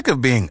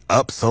of being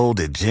upsold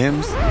at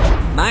gyms?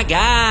 My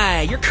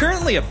guy, you're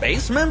currently a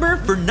base member?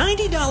 For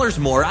 $90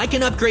 more, I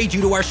can upgrade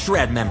you to our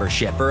Shred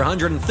membership. For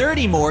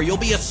 $130 more, you'll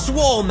be a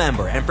Swole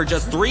member. And for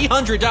just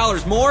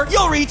 $300 more,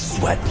 you'll reach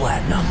Sweat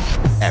Platinum.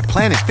 At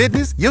Planet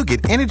Fitness, you'll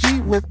get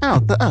energy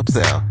without the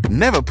upsell.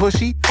 Never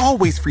pushy,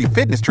 always free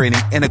fitness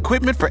training and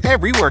equipment for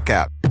every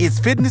workout. It's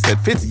fitness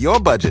that fits your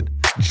budget.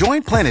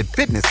 Join Planet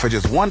Fitness for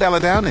just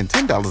 $1 down and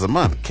 $10 a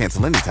month.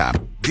 Cancel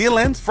anytime. Deal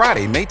ends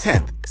Friday, May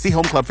 10th. See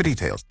Home Club for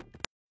details.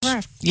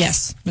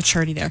 Yes,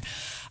 maturity there.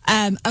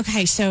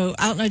 Okay, so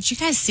I don't know. Did you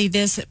guys see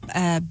this?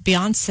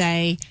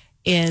 Beyonce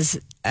is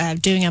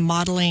doing a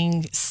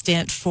modeling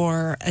stint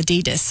for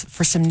Adidas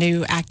for some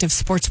new active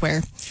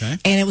sportswear. Okay.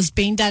 And it was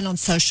being done on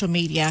social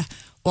media.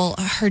 Well,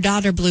 her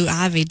daughter, Blue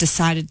Ivy,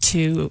 decided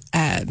to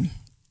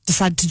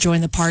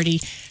join the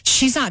party.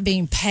 She's not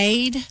being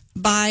paid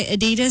by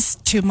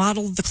Adidas to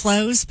model the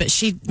clothes, but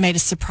she made a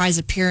surprise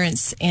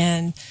appearance,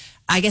 and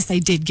I guess they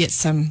did get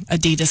some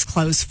Adidas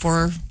clothes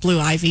for Blue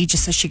Ivy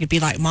just so she could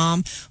be like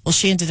Mom. Well,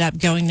 she ended up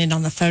going in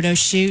on the photo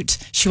shoot.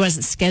 She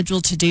wasn't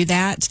scheduled to do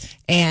that,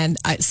 and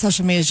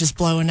social media is just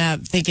blowing up,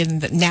 thinking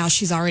that now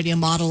she's already a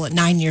model at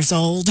 9 years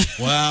old.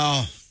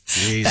 Wow.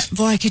 Jeez.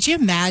 Boy, could you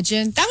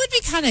imagine? That would be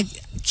kind of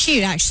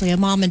cute, actually, a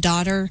mom and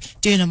daughter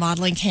doing a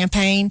modeling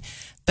campaign.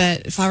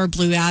 But if I were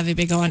Blue Ivy, I'd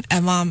be going,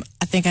 Mom,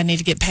 I think I need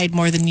to get paid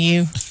more than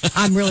you.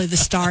 I'm really the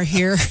star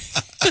here.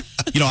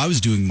 You know, I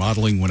was doing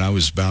modeling when I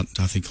was about,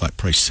 I think, like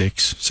probably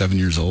 6, 7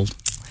 years old.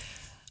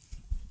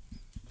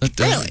 But,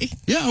 really?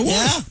 Yeah, I was.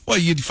 Yeah. Well,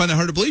 you'd find it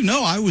hard to believe.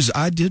 No,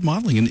 I did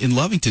modeling in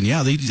Lovington.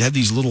 Yeah, they had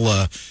these little,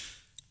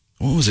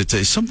 what was it?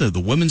 Something, the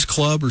women's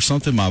club or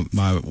something.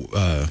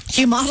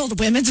 You modeled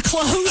women's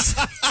clothes?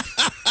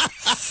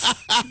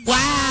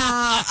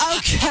 Wow.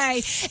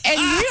 Okay. And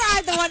you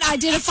are the one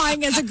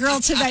identifying as a girl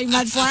today,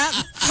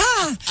 Mudflap.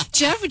 Huh.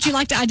 Jeff, would you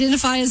like to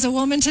identify as a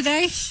woman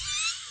today?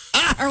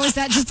 Or was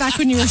that just back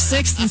when you were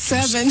 6 and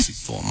 7? Too sexy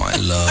for my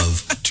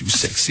love. Too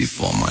sexy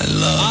for my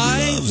love.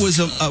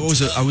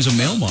 I was a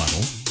male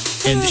model.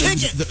 And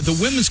the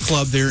women's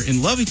club there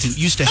in Lovington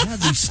used to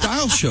have these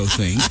style show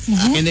things,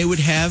 and they would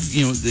have,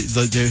 they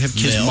would have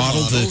kids Male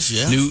model models, the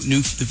yeah.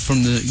 new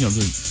from the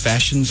the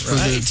fashions for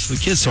the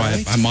kids. So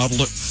I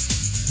modeled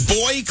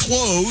boy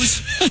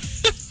clothes.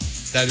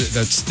 That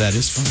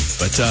is funny.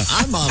 But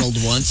I modeled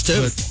once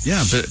too.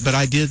 But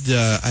I did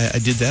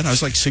that. I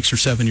was like 6 or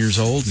 7 years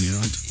old, and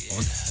I'd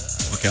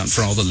walk out in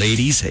front of all the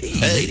ladies. Hey,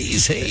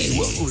 ladies, hey,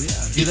 whoa,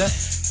 yeah. Do that?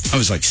 I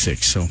was like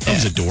 6, so that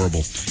was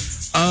adorable.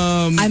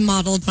 I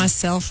modeled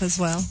myself as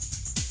well.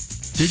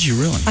 Did you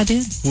really? I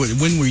did.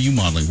 When were you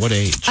modeling? What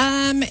age?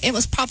 It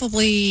was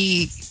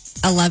probably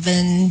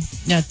 11,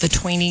 the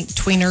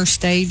tweener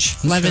stage,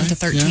 11 to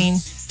 13. Yeah.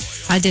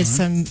 I did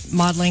some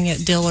modeling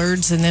at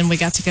Dillard's, and then we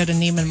got to go to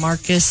Neiman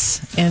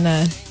Marcus in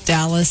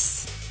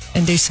Dallas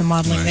and do some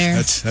modeling there.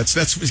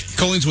 That's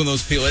Colleen's one of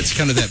those people. That's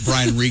kind of that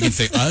Brian Regan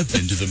thing. I've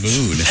been to the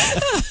moon.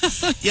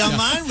 Yeah,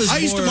 mine was. I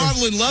used to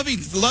model in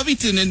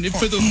Lovington and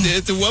for the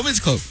women's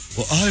club.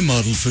 Well, I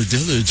modeled for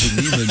Dillard's and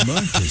Neiman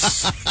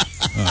Marcus.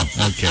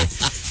 Oh, okay.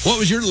 What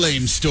was your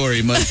lame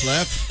story,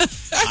 Mudflap?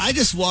 I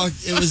just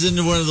walked. It was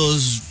into one of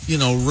those,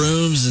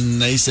 rooms,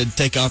 and they said,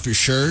 "Take off your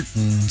shirt,"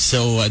 and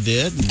so I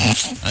did. And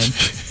I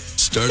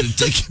started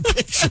taking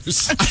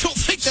pictures. I don't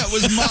think that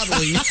was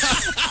modeling.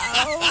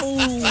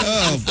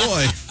 Oh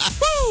boy.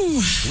 Woo.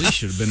 We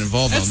should have been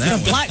involved on that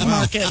the one. Black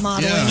market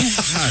modeling.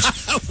 Yeah.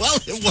 Well,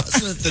 it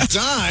wasn't at the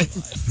time.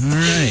 All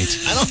right.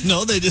 I don't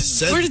know. They just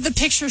said. Where did the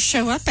pictures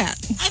show up at?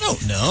 I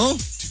don't know.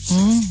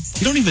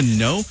 You don't even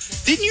know?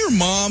 Didn't your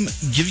mom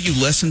give you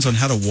lessons on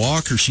how to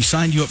walk, or she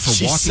signed you up for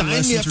walking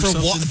lessons or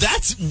something?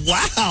 That's,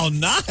 wow,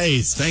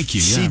 nice. Thank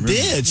you. She Yeah,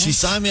 did. Yeah. She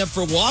signed me up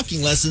for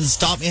walking lessons,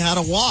 taught me how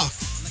to walk.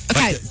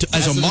 Okay.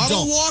 As a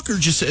model walk, or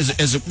just just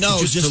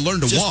to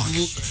learn to walk?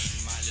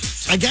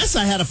 I guess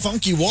I had a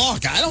funky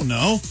walk. I don't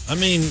know. I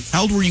mean,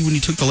 how old were you when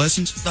you took the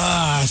lessons?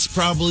 It's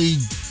probably.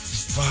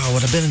 Wow,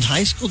 would I have been in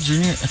high school,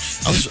 junior?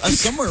 I was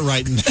somewhere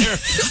right in there.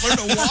 Learn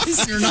to walk when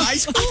you're in high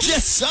school? I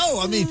guess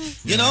so. I mean,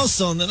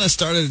 so and then I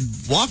started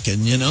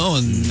walking,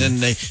 and then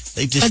they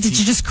just... Did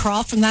you just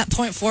crawl from that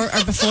point or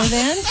before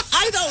then?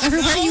 I don't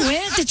Everywhere know. you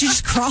went, did you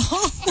just crawl?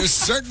 There's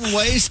certain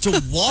ways to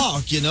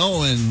walk,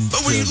 and...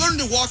 But when you learn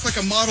to walk like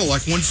a model,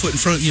 like one foot in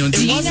front, Do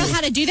you know how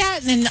to do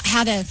that? And then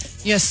how to,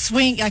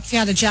 swing, like if you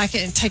had a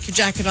jacket and take your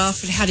jacket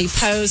off, and how do you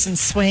pose and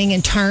swing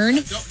and turn?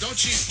 Don't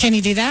you... Can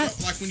you do that?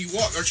 Like when you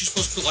walk, aren't you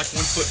supposed to put like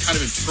one foot kind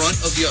of in front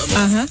of the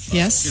other?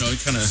 Yes.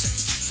 Kind of...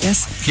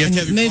 Yes. You have to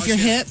have move your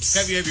hips.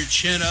 Have your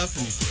chin up.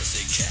 And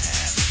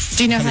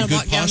do you know how to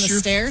walk down the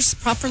stairs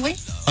properly?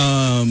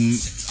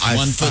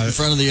 One foot in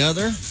front of the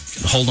other?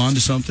 Hold on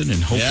to something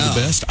and hope for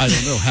the best? I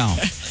don't know how.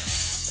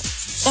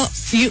 Well,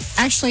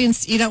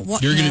 you don't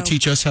walk. You're going to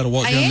teach us how to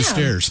walk down the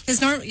stairs.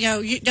 Because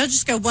you don't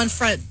just go one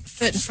foot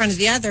in front of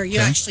the other. You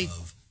actually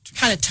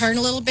kind of turn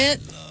a little bit,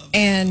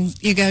 and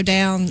you go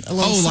down a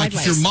little sideways. Like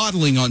if you're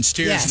modeling on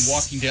stairs and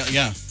walking down.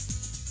 Yeah.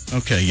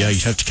 Okay, yeah, you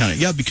have to kind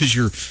of, because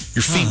your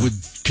feet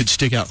could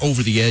stick out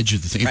over the edge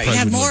of the thing. Right. You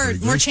have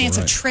more chance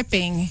of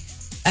tripping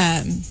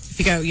If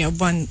you go,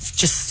 one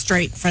just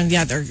straight in front of the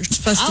other, you're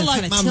supposed to I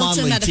like kind of my tilt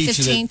them modeling at a teacher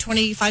 15,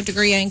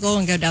 25-degree angle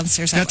and go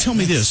downstairs. Now, tell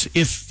me this.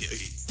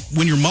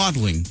 When you're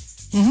modeling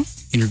and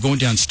you're going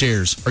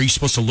downstairs, are you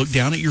supposed to look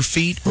down at your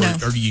feet? Or, No.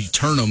 or do you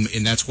turn them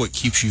and that's what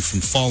keeps you from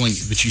falling,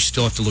 but you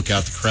still have to look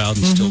out the crowd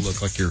and still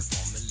look like you're...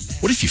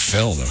 What if you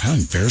fell, though? How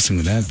embarrassing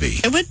would that be?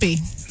 It would be.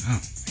 Oh,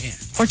 man.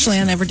 Fortunately,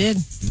 I never did.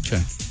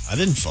 Okay. I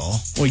didn't fall.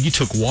 Well, you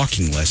took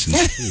walking lessons,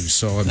 too,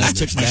 so... I mean, I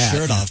took my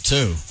shirt off,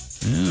 too.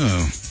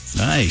 Oh,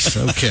 nice.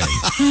 Okay.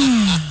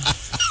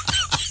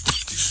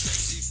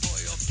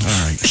 All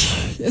right.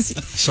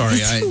 Sorry.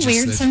 It's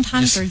weird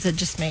sometimes, or is it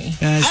just me?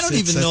 I don't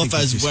even know if I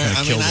was wearing.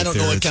 I mean, I don't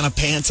know what kind of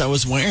pants I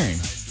was wearing.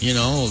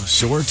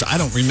 Shorts. I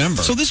don't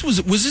remember. So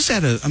was this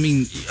at a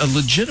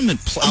legitimate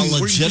place?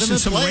 A legitimate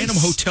some place? random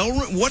hotel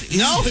room? What?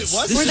 No, it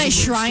wasn't. Were they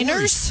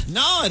Shriners?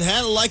 No, it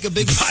had like a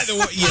big. By the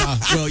way, yeah.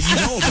 Well, you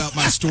know about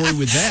my story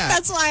with that.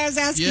 That's why I was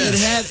asking. Yeah.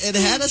 It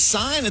had a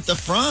sign at the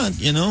front.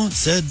 It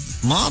said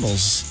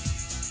models.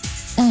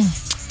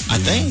 I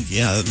think.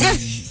 Yeah.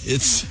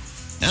 It's.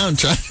 Now I'm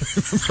trying to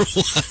remember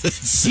what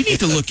it's. You need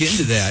to look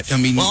into that. I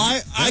mean, Well,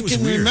 I that was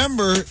can weird.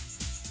 remember.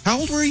 How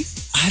old were you?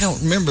 I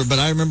don't remember, but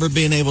I remember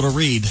being able to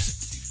read.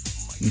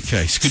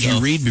 Okay, so could you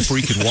read before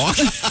you could walk?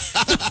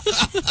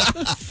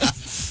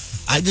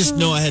 I just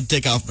know I had to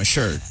take off my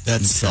shirt.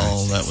 That's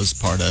all. That was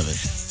part of it.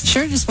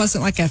 Sure, it just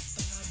wasn't like a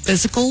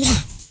physical,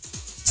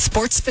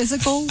 sports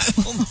physical.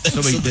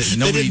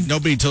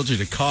 Nobody told you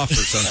to cough or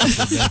something.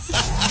 Did they?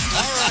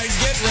 All right,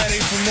 get ready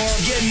for more.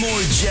 Get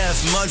more Jeff,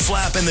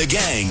 Mudflap, and the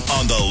gang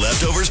on the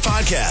Leftovers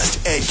podcast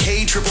at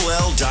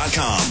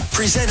KLLL.com.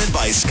 Presented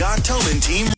by Scott Tobin Team.